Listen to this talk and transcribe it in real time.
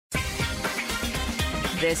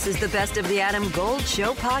This is the Best of the Adam Gold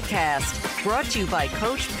Show podcast, brought to you by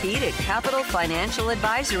Coach Pete at Capital Financial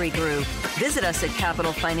Advisory Group. Visit us at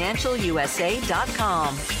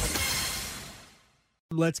capitalfinancialusa.com.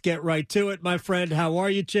 Let's get right to it, my friend. How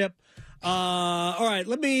are you, Chip? All right,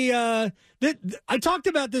 let me I talked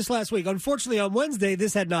about this last week. Unfortunately, on Wednesday,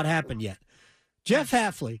 this had not happened yet. Jeff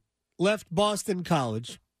Hafley left Boston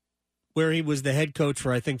College, where he was the head coach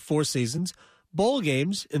for, I think, 4 seasons, bowl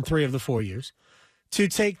games in 3 of the 4 years, to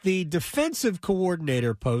take the defensive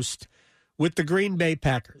coordinator post with the Green Bay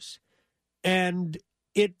Packers. And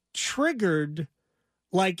it triggered,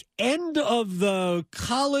 like, end of the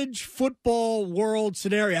college football world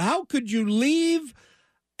scenario. How could you leave?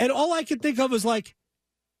 And all I could think of was like,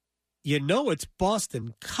 it's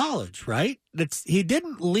Boston College, right? He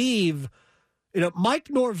didn't leave. Mike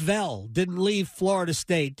Norvell didn't leave Florida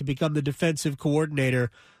State to become the defensive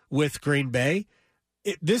coordinator with Green Bay.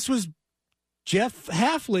 This was Jeff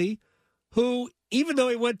Hafley, who, even though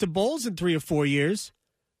he went to bowls in 3 or 4 years,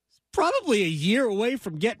 probably a year away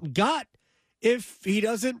from getting got if he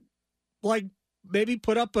doesn't, maybe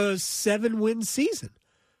put up a 7-win season.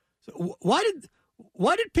 So why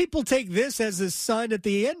did people take this as a sign at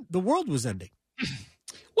the end the world was ending?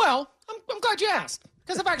 Well, I'm glad you asked,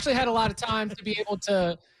 because I've actually had a lot of time to be able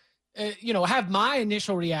to, have my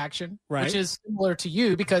initial reaction, right, which is similar to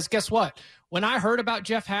you, because guess what? When I heard about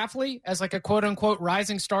Jeff Hafley as like a quote unquote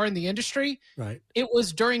rising star in the industry, right, it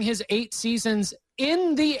was during his 8 seasons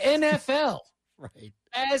in the NFL. Right.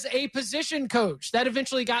 As a position coach. That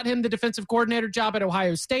eventually got him the defensive coordinator job at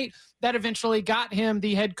Ohio State. That eventually got him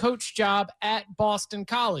the head coach job at Boston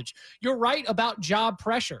College. You're right about job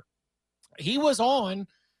pressure. He was on,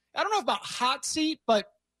 I don't know about hot seat, but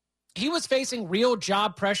he was facing real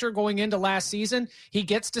job pressure going into last season. He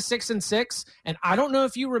gets to 6-6, and I don't know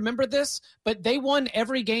if you remember this, but they won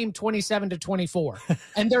every game 27-24.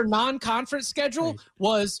 And their non-conference schedule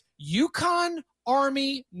was UConn,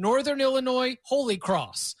 Army, Northern Illinois, Holy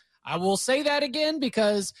Cross. I will say that again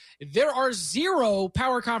because there are 0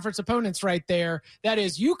 power conference opponents right there. That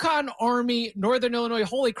is UConn, Army, Northern Illinois,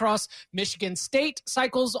 Holy Cross. Michigan State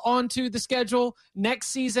cycles onto the schedule next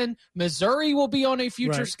season. Missouri will be on a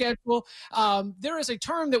future schedule. There is a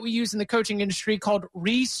term that we use in the coaching industry called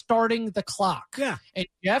restarting the clock. Yeah. And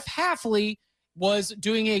Jeff Hafley was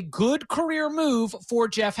doing a good career move for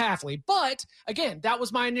Jeff Hafley. But, again, that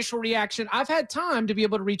was my initial reaction. I've had time to be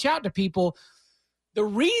able to reach out to people. The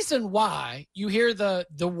reason why you hear the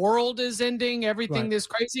world is ending, everything is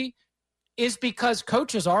crazy, is because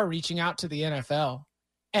coaches are reaching out to the NFL.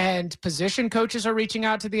 And position coaches are reaching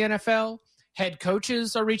out to the NFL. Head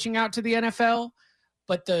coaches are reaching out to the NFL.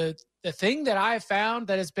 But the thing that I have found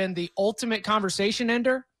that has been the ultimate conversation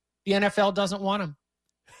ender, the NFL doesn't want them.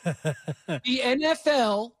 The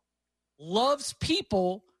NFL loves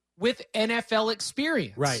people with NFL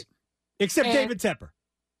experience. Right. Except David Tepper.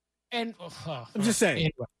 And I'm just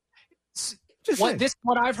saying. Anyway,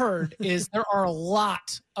 what I've heard is there are a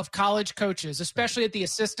lot of college coaches, especially at the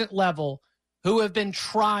assistant level, who have been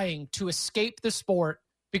trying to escape the sport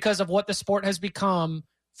because of what the sport has become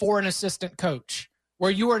for an assistant coach, where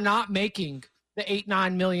you are not making the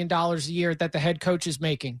 $8-9 million a year that the head coach is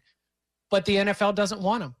making, but the NFL doesn't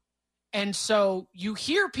want them. And so you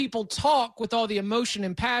hear people talk with all the emotion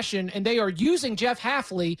and passion, and they are using Jeff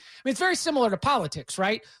Hafley. I mean, it's very similar to politics,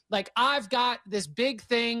 right? Like, I've got this big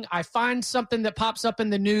thing. I find something that pops up in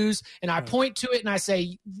the news, and I point to it, and I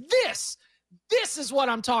say, this is what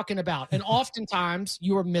I'm talking about. And oftentimes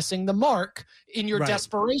you are missing the mark in your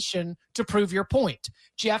desperation to prove your point.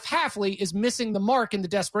 Jeff Hafley is missing the mark in the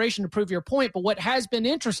desperation to prove your point. But what has been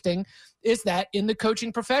interesting is that in the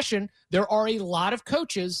coaching profession, there are a lot of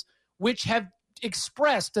coaches which have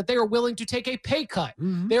expressed that they are willing to take a pay cut.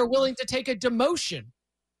 Mm-hmm. They're willing to take a demotion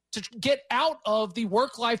to get out of the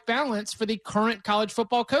work-life balance for the current college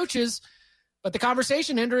football coaches. But the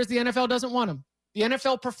conversation ender is the NFL doesn't want them. The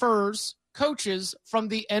NFL prefers coaches from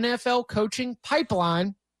the NFL coaching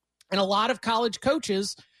pipeline. And a lot of college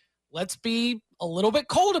coaches, let's be a little bit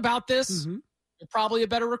cold about this. Mm-hmm. You're probably a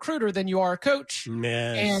better recruiter than you are a coach.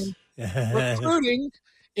 Yes. And recruiting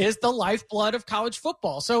is the lifeblood of college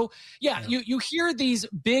football. So, you hear these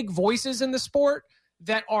big voices in the sport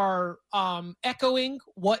that are echoing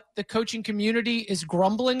what the coaching community is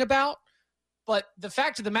grumbling about. But the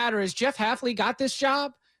fact of the matter is Jeff Hafley got this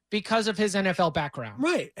job because of his NFL background.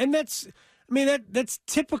 Right. And that's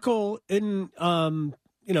typical in,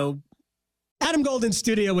 Adam Gold in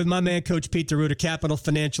studio with my man, Coach Pete DeRuiter, Capital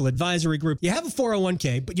Financial Advisory Group. You have a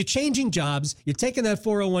 401k, but you're changing jobs. You're taking that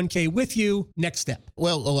 401k with you. Next step.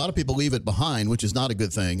 Well, a lot of people leave it behind, which is not a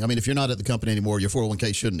good thing. I mean, if you're not at the company anymore, your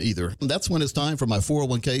 401k shouldn't either. That's when it's time for my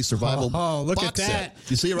 401k survival look box at that. set.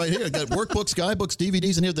 You see it right here. I've got workbooks, guidebooks,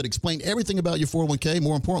 DVDs in here that explain everything about your 401k.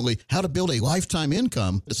 More importantly, how to build a lifetime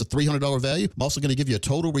income. It's a $300 value. I'm also going to give you a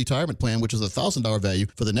total retirement plan, which is a $1,000 value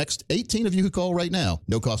for the next 18 of you who call right now.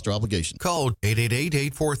 No cost or obligation. Call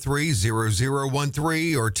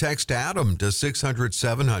 888-843-0013 or text Adam to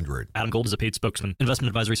 600-700. Adam Gold is a paid spokesman. Investment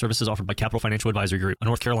advisory services offered by Capital Financial Advisory Group, a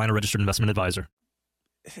North Carolina registered investment advisor.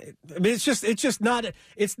 I mean, it's not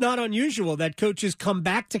unusual that coaches come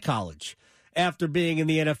back to college after being in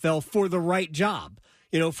the NFL for the right job,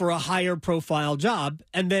 for a higher profile job,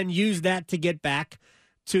 and then use that to get back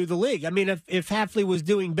to the league. I mean, if Hafley was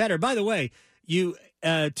doing better, by the way,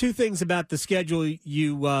 two things about the schedule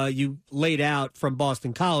you laid out from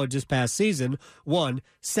Boston College this past season. One,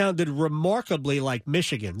 sounded remarkably like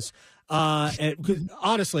Michigan's. And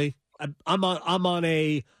honestly, I'm on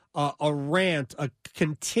a rant, a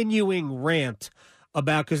continuing rant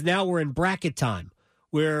about, because now we're in bracket time.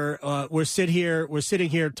 We're sitting here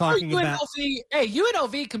talking about.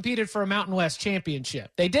 UNLV competed for a Mountain West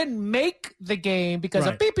championship. They didn't make the game because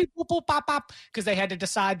of beep, beep, boop, boop, pop, pop, because they had to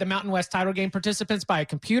decide the Mountain West title game participants by a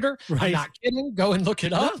computer. Right. I'm not kidding. Go and look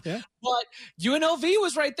it up. Yeah. But UNLV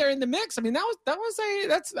was right there in the mix. I mean,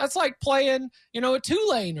 that's like playing, a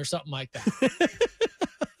Tulane or something like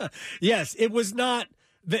that. Yes, it was not.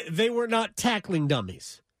 They were not tackling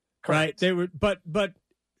dummies, correct. Right? They were, but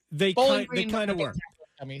they kind of were.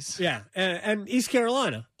 Yeah, and East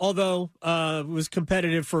Carolina, although was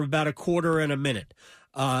competitive for about a quarter and a minute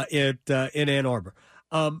in Ann Arbor.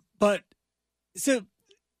 But so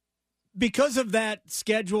because of that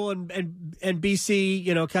schedule and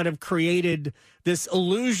BC, kind of created this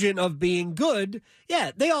illusion of being good.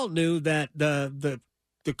 Yeah, they all knew that the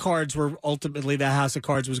cards were ultimately, the house of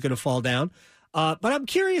cards was going to fall down. But I'm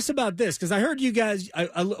curious about this because I heard you guys,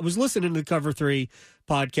 I was listening to the Cover 3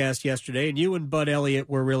 podcast yesterday, and you and Bud Elliott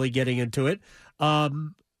were really getting into it.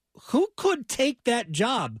 Who could take that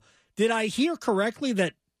job? Did I hear correctly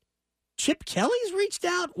that Chip Kelly's reached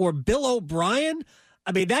out, or Bill O'Brien?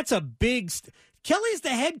 I mean, that's a big Kelly's the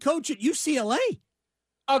head coach at UCLA.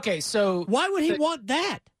 Okay, so why would he want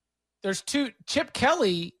that? There's two. Chip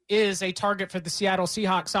Kelly is a target for the Seattle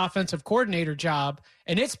Seahawks offensive coordinator job,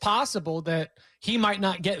 and it's possible that he might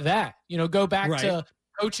not get that. Go back to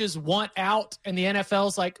coaches want out, and the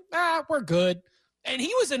NFL's like, we're good. And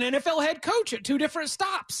he was an NFL head coach at two different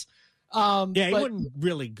stops. He wasn't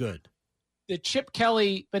really good. The Chip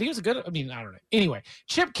Kelly, but he was a good. I don't know. Anyway,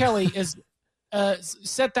 Chip Kelly is.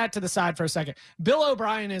 Set that to the side for a second. Bill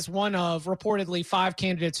O'Brien is one of reportedly 5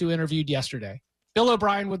 candidates who interviewed yesterday. Bill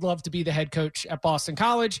O'Brien would love to be the head coach at Boston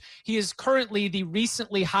College. He is currently the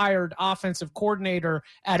recently hired offensive coordinator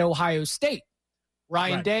at Ohio State.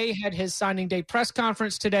 Ryan Day had his signing day press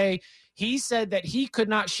conference today. He said that he could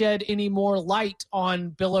not shed any more light on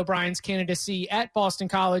Bill O'Brien's candidacy at Boston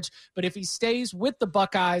College, but if he stays with the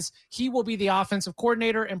Buckeyes, he will be the offensive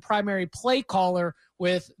coordinator and primary play caller,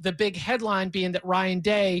 with the big headline being that Ryan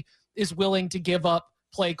Day is willing to give up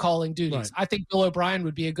play calling duties. Right. I think Bill O'Brien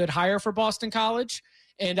would be a good hire for Boston College.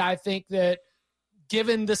 And I think that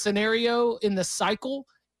given the scenario in the cycle,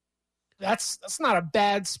 that's not a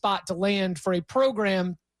bad spot to land for a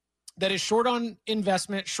program that is short on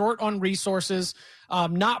investment, short on resources,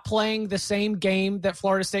 not playing the same game that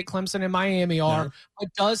Florida State, Clemson, and Miami are, but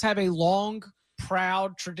does have a long,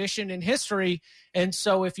 proud tradition and history. And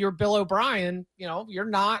so if you're Bill O'Brien, you're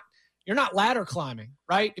not ladder climbing,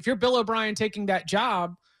 right? If you're Bill O'Brien taking that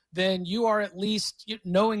job, then you are at least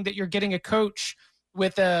knowing that you're getting a coach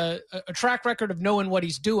with a track record of knowing what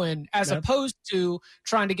he's doing, as opposed to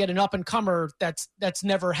trying to get an up-and-comer that's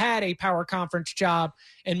never had a power conference job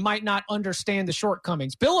and might not understand the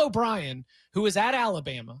shortcomings. Bill O'Brien, who is at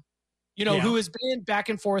Alabama, who has been back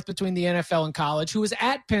and forth between the NFL and college, who is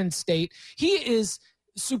at Penn State, he is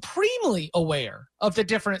supremely aware of the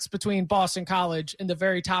difference between Boston College and the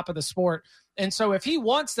very top of the sport. And so if he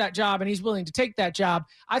wants that job and he's willing to take that job,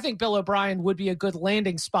 I think Bill O'Brien would be a good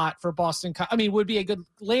landing spot for would be a good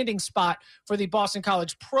landing spot for the Boston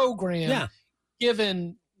College program,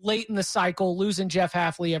 given late in the cycle, losing Jeff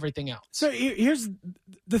Hafley, everything else. So here's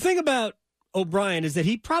the thing about O'Brien is that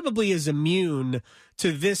he probably is immune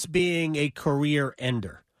to this being a career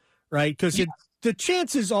ender, right? Because the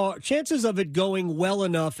chances of it going well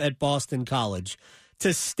enough at Boston College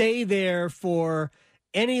to stay there for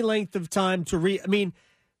any length of time to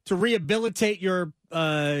rehabilitate your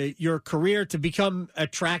your career to become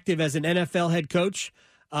attractive as an NFL head coach.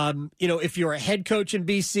 If you're a head coach in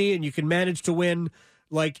BC and you can manage to win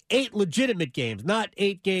like 8 legitimate games, not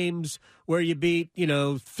 8 games where you beat,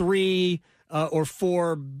 3 or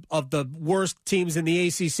 4 of the worst teams in the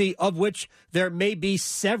ACC, of which there may be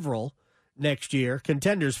several next year,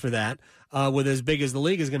 contenders for that, with as big as the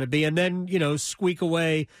league is going to be, and then, squeak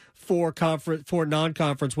away 4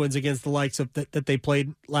 non-conference wins against the likes of that they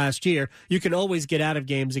played last year. You can always get out of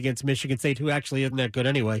games against Michigan State, who actually isn't that good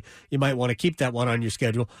anyway. You might want to keep that one on your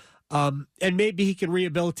schedule. And maybe he can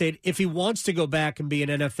rehabilitate if he wants to go back and be an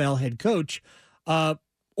NFL head coach.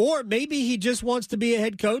 Or maybe he just wants to be a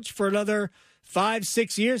head coach for another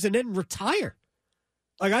 5-6 years and then retire.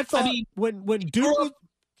 Like I thought when Duke was...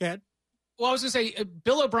 Go ahead. Well, I was going to say,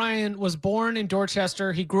 Bill O'Brien was born in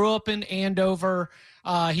Dorchester. He grew up in Andover.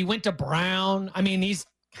 He went to Brown. I mean, he's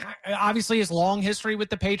obviously his long history with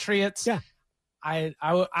the Patriots. Yeah. I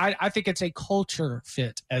think it's a culture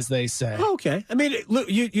fit, as they say. Oh, okay. I mean, look,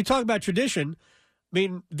 you talk about tradition. I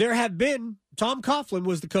mean, there have been, Tom Coughlin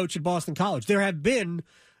was the coach at Boston College. There have been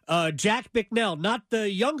Jack Bicknell, not the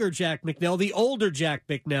younger Jack Bicknell, the older Jack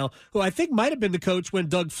Bicknell, who I think might have been the coach when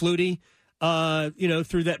Doug Flutie,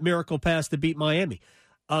 threw that miracle pass to beat Miami.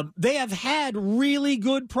 They have had really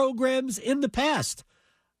good programs in the past.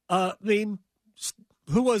 I mean,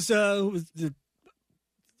 who was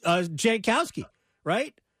Jankowski,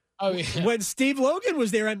 right? Oh, yeah. When Steve Logan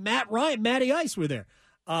was there and Matt Ryan, Matty Ice were there.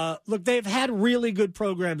 Look, they've had really good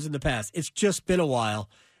programs in the past. It's just been a while.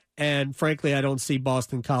 And frankly, I don't see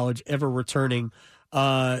Boston College ever returning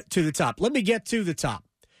to the top. Let me get to the top,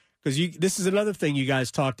 because this is another thing you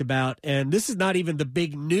guys talked about. And this is not even the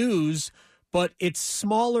big news, but it's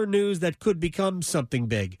smaller news that could become something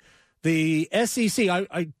big. The SEC,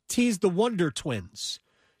 I teased the Wonder Twins.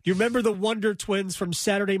 Do you remember the Wonder Twins from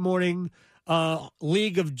Saturday morning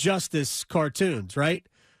League of Justice cartoons, right?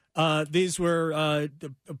 These were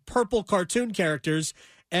purple cartoon characters,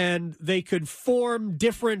 and they could form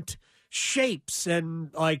different shapes.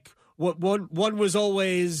 And like one was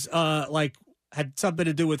always had something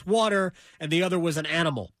to do with water, and the other was an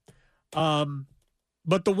animal.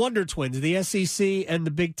 But the Wonder Twins, the SEC and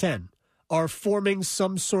the Big Ten, are forming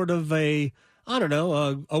some sort of a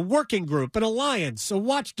working group, an alliance, a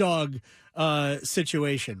watchdog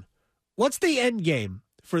situation. What's the end game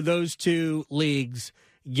for those two leagues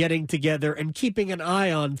getting together and keeping an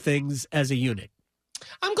eye on things as a unit?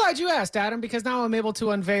 I'm glad you asked, Adam, because now I'm able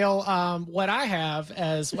to unveil what I have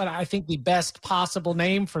as what I think the best possible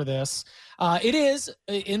name for this. It is,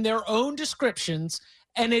 in their own descriptions,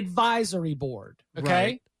 an advisory board, okay?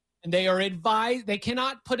 Right. And they are advised, they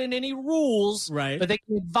cannot put in any rules, right, but they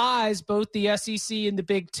can advise both the SEC and the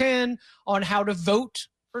Big Ten on how to vote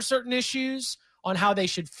for certain issues, on how they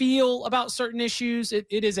should feel about certain issues. It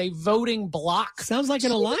is a voting block. Sounds like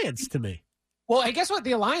an alliance to me. Well, I guess what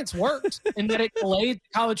the alliance worked in that it delayed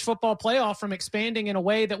the college football playoff from expanding in a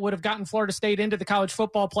way that would have gotten Florida State into the college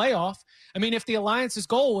football playoff. I mean, if the alliance's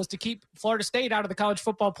goal was to keep Florida State out of the college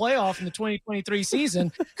football playoff in the 2023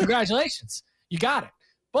 season, congratulations, you got it.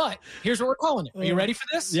 But here's what we're calling it. Are you ready for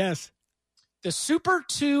this? Yes. The Super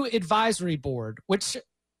 2 Advisory Board, which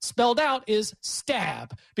spelled out is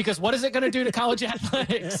STAB, because what is it going to do to college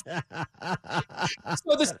athletics?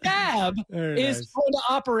 So the STAB is going to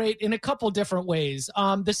operate in a couple different ways.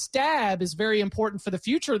 The STAB is very important for the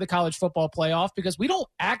future of the college football playoff because we don't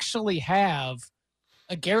actually have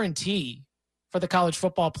a guarantee for the college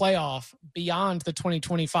football playoff beyond the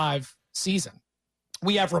 2025 season.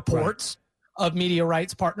 We have reports of media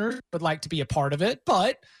rights partners who would like to be a part of it,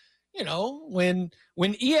 but you know, when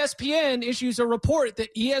ESPN issues a report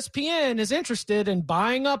that ESPN is interested in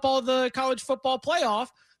buying up all the college football playoff,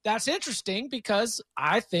 that's interesting because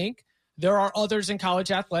I think there are others in college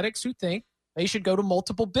athletics who think they should go to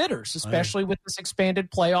multiple bidders, especially with this expanded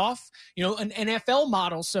playoff, you know, an NFL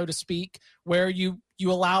model, so to speak, where you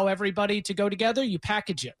allow everybody to go together, you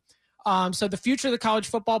package it. So the future of the college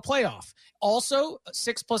football playoff. Also,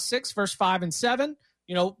 6+6 versus 5 and 7.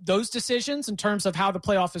 You know, those decisions in terms of how the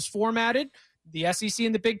playoff is formatted, the SEC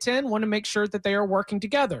and the Big Ten want to make sure that they are working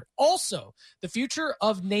together. Also, the future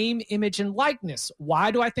of name, image, and likeness.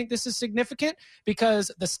 Why do I think this is significant?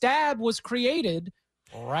 Because the STAB was created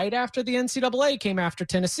right after the NCAA came after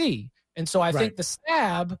Tennessee. And so I think the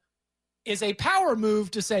STAB is a power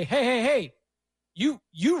move to say, hey, you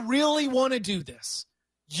really want to do this.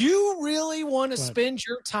 You really want to spend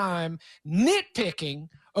your time nitpicking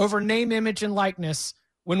over name, image, and likeness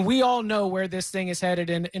when we all know where this thing is headed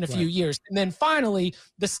in a few years. And then finally,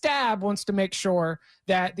 the STAB wants to make sure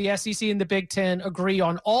that the SEC and the Big Ten agree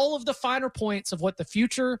on all of the finer points of what the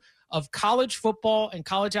future of college football and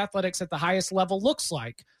college athletics at the highest level looks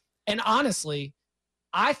like. And honestly,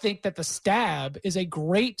 I think that the stab is a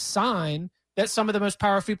great sign that some of the most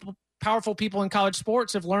powerful people in college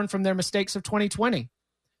sports have learned from their mistakes of 2020.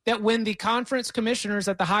 That when the conference commissioners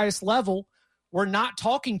at the highest level were not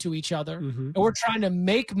talking to each other and we're trying to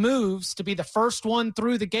make moves to be the first one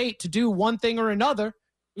through the gate to do one thing or another, it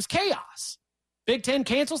was chaos. Big Ten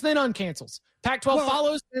cancels, then uncancels. Pac-12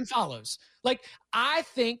 follows, then follows. Like, I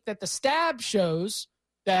think that the stab shows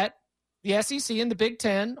that the SEC and the Big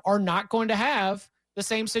Ten are not going to have the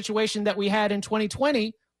same situation that we had in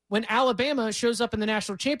 2020 when Alabama shows up in the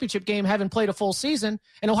national championship game having played a full season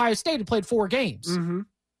and Ohio State had played 4 games. Mm-hmm.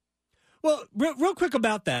 Well, real quick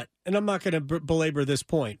about that, and I'm not going to belabor this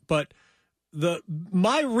point, but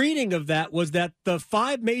my reading of that was that the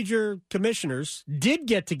 5 major commissioners did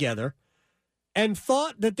get together and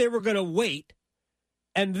thought that they were going to wait,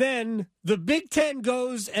 and then the Big Ten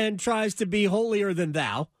goes and tries to be holier than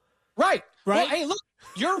thou. Right. Well, hey, look,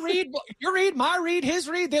 your read, my read, his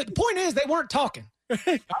read. The point is they weren't talking.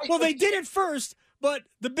 Well, they did it first, but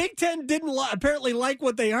the Big Ten didn't apparently like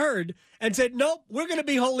what they heard and said, nope, we're going to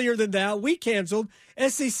be holier than thou. We canceled.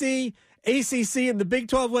 SEC, ACC, and the Big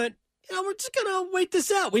 12 went, we're just going to wait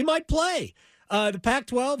this out. We might play. The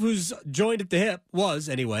Pac-12, who's joined at the hip, was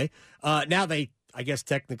anyway. Now they, I guess,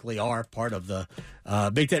 technically are part of the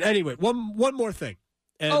Big Ten. Anyway, one more thing.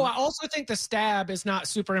 I also think the stab is not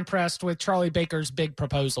super impressed with Charlie Baker's big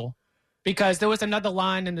proposal, because there was another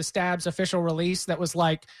line in the stab's official release that was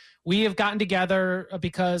like, we have gotten together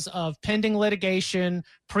because of pending litigation,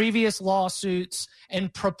 previous lawsuits,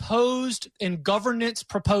 and proposed and governance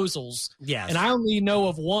proposals. Yes. And I only know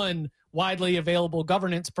of one widely available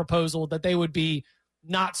governance proposal that they would be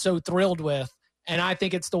not so thrilled with. And I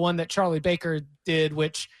think it's the one that Charlie Baker did,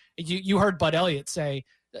 which you heard Bud Elliott say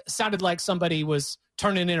sounded like somebody was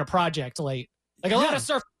turning in a project late. Like a lot of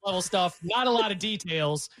surface level stuff, not a lot of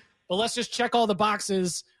details, but let's just check all the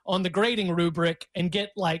boxes on the grading rubric and get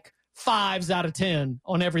like 5s out of 10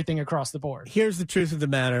 on everything across the board. Here's the truth of the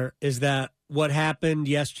matter is that what happened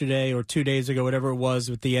yesterday or 2 days ago, whatever it was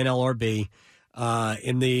with the NLRB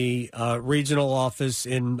in the regional office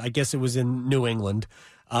I guess it was in New England,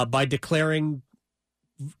 by declaring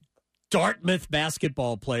Dartmouth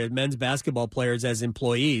basketball players, men's basketball players as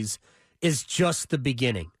employees is just the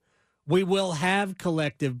beginning. We will have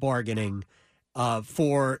collective bargaining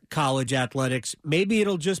for college athletics. Maybe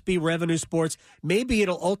it'll just be revenue sports. Maybe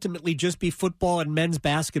it'll ultimately just be football and men's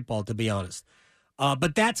basketball, to be honest.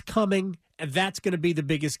 But that's coming, and that's going to be the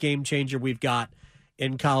biggest game changer we've got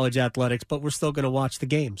in college athletics. But we're still going to watch the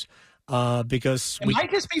games because it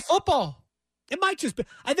might just be football. It might just be.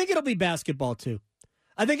 I think it'll be basketball, too.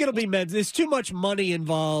 I think it'll be men's. There's too much money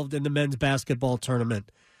involved in the men's basketball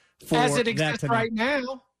tournament. As it exists right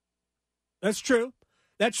now. That's true.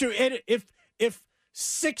 That's true. And if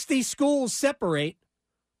 60 schools separate,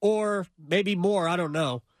 or maybe more, I don't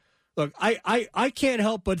know. Look, I can't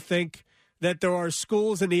help but think that there are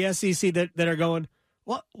schools in the SEC that are going,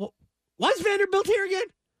 why is Vanderbilt here again?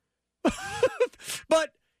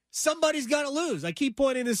 But somebody's got to lose. I keep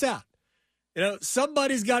pointing this out.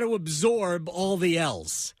 Somebody's got to absorb all the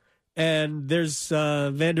L's. And there's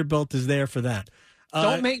Vanderbilt is there for that.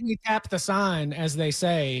 Don't make me tap the sign, as they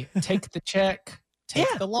say. Take the check, take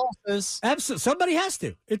the losses. Absolutely. Somebody has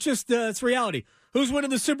to. It's just it's reality. Who's winning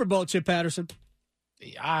the Super Bowl, Chip Patterson?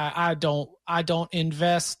 I don't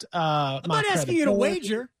invest I'm not asking you to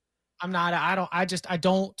wager. I'm not. I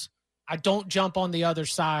don't jump on the other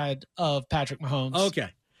side of Patrick Mahomes. Okay.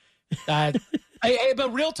 Hey,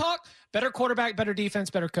 but real talk, better quarterback, better defense,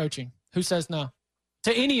 better coaching. Who says no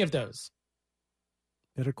to any of those?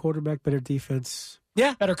 Better quarterback, better defense.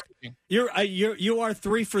 Yeah, better coaching. You are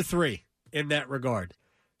 3 for 3 in that regard.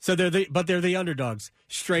 So they're the underdogs.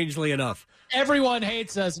 Strangely enough, everyone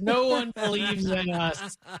hates us. No one believes in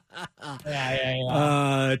us.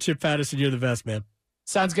 Yeah. Chip Patterson, you're the best, man.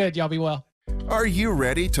 Sounds good. Y'all be well. Are you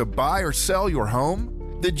ready to buy or sell your home?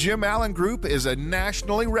 The Jim Allen Group is a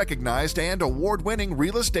nationally recognized and award-winning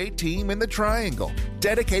real estate team in the Triangle,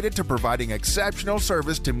 dedicated to providing exceptional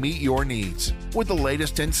service to meet your needs. With the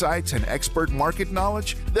latest insights and expert market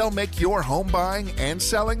knowledge, they'll make your home buying and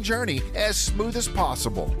selling journey as smooth as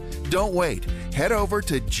possible. Don't wait. Head over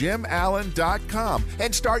to jimallen.com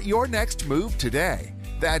and start your next move today.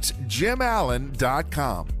 That's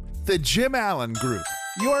jimallen.com. The Jim Allen Group,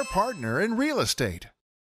 your partner in real estate.